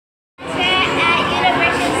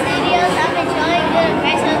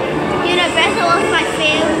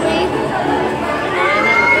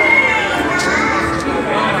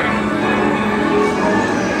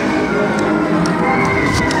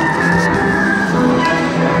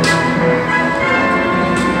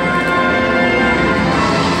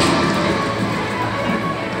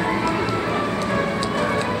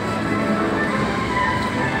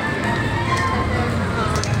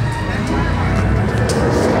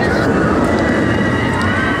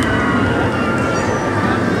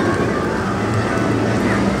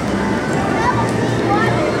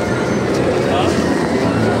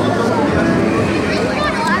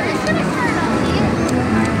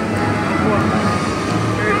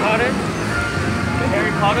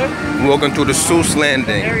Walking through the Seuss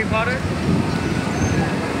Landing. Harry Potter.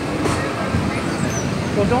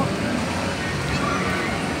 Well, don't.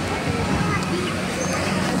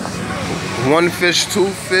 One fish, two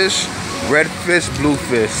fish, red fish, blue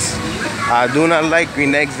fish. I do not like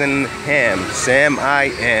green eggs and ham. Sam,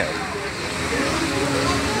 I am.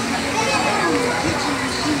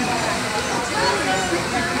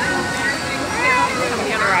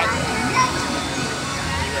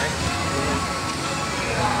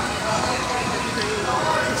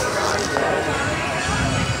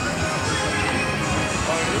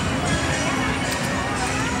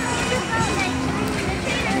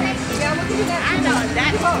 I know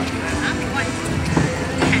that.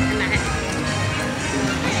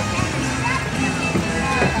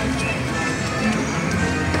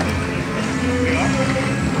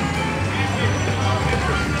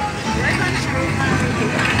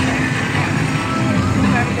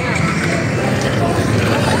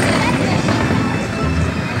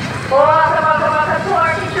 I'm going welcome to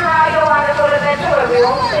our teacher ride. You'll want to go to the tour. We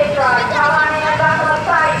won't stay dry. Come on in the back of the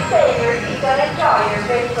side. Stay in your seat and enjoy your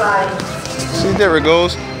fish ride. See, there it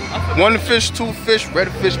goes. One fish, two fish,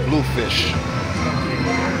 red fish, blue fish.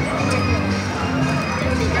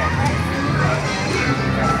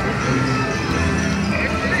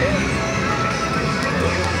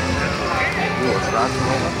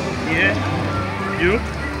 Yeah. You?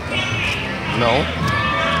 No.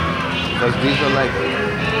 Because these are like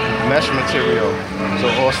mesh material. So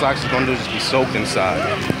all socks are going to do is just be soaked inside.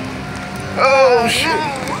 Oh, shit.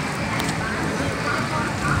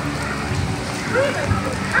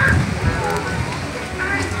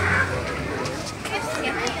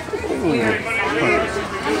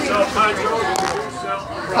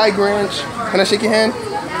 Hi, Grinch. Can I shake your hand? Look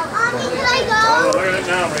at it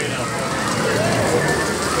now, right now.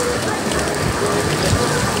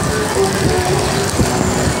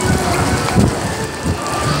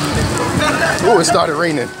 Oh, it started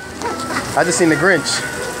raining. I just seen the Grinch.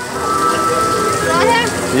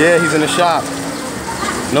 Yeah, he's in the shop.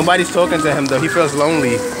 Nobody's talking to him though. He feels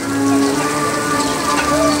lonely.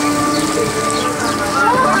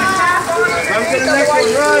 Come to the next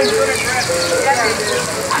one, run!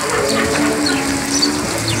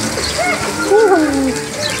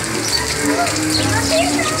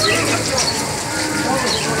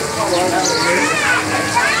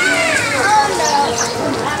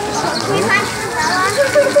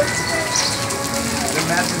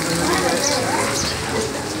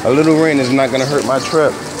 A little rain is not gonna hurt my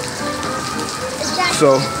trip.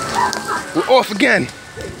 So, we're off again.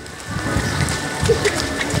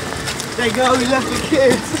 There you go, we left the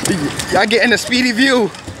kids. Y'all getting a speedy view.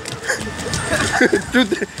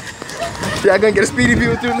 Y'all gonna get a speedy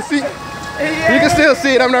view through the seat? You can still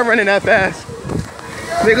see it, I'm not running that fast.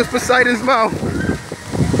 There goes Poseidon's mouth.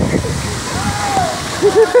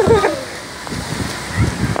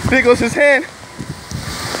 There goes his hand.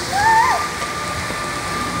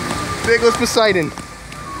 There goes Poseidon.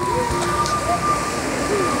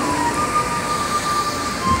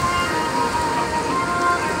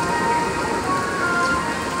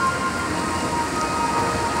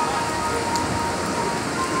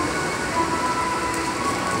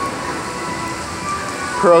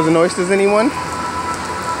 Pearls and oysters, anyone?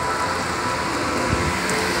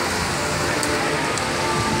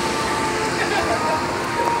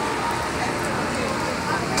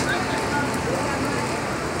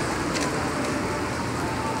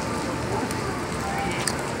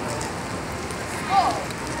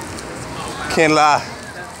 Can't lie,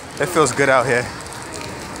 it feels good out here.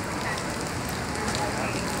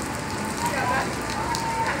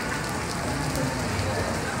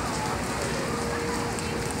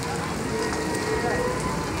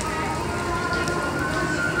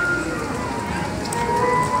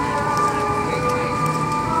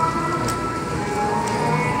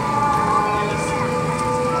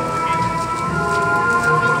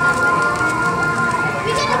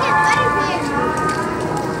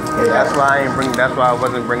 That's why I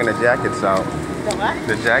wasn't bringing the jackets out. The what?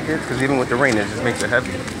 The jackets, because even with the rain, it just makes it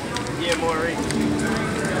heavy. Yeah, more rain.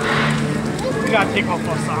 We gotta take off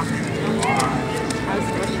our socks.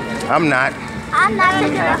 I'm not. I'm not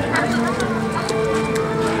taking it off.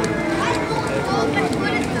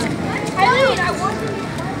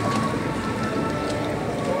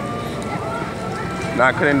 No,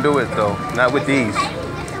 I couldn't do it though. Not with these.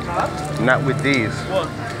 Huh? Not with these. What?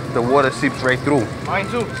 The water seeps right through. Mine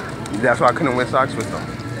too. That's why I couldn't wear socks with them.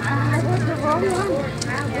 I was the wrong one.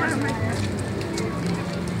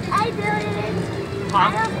 I did it. Huh?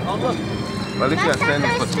 Oh, look. Well, at least you got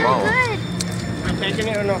sandals for tomorrow. You taking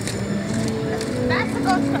it or no? That's the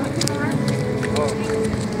ghost. Oh.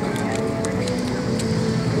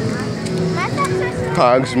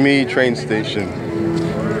 Hogsmeade train station.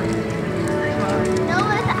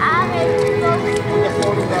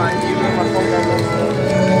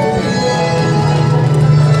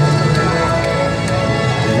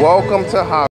 Welcome to Hogsmeade.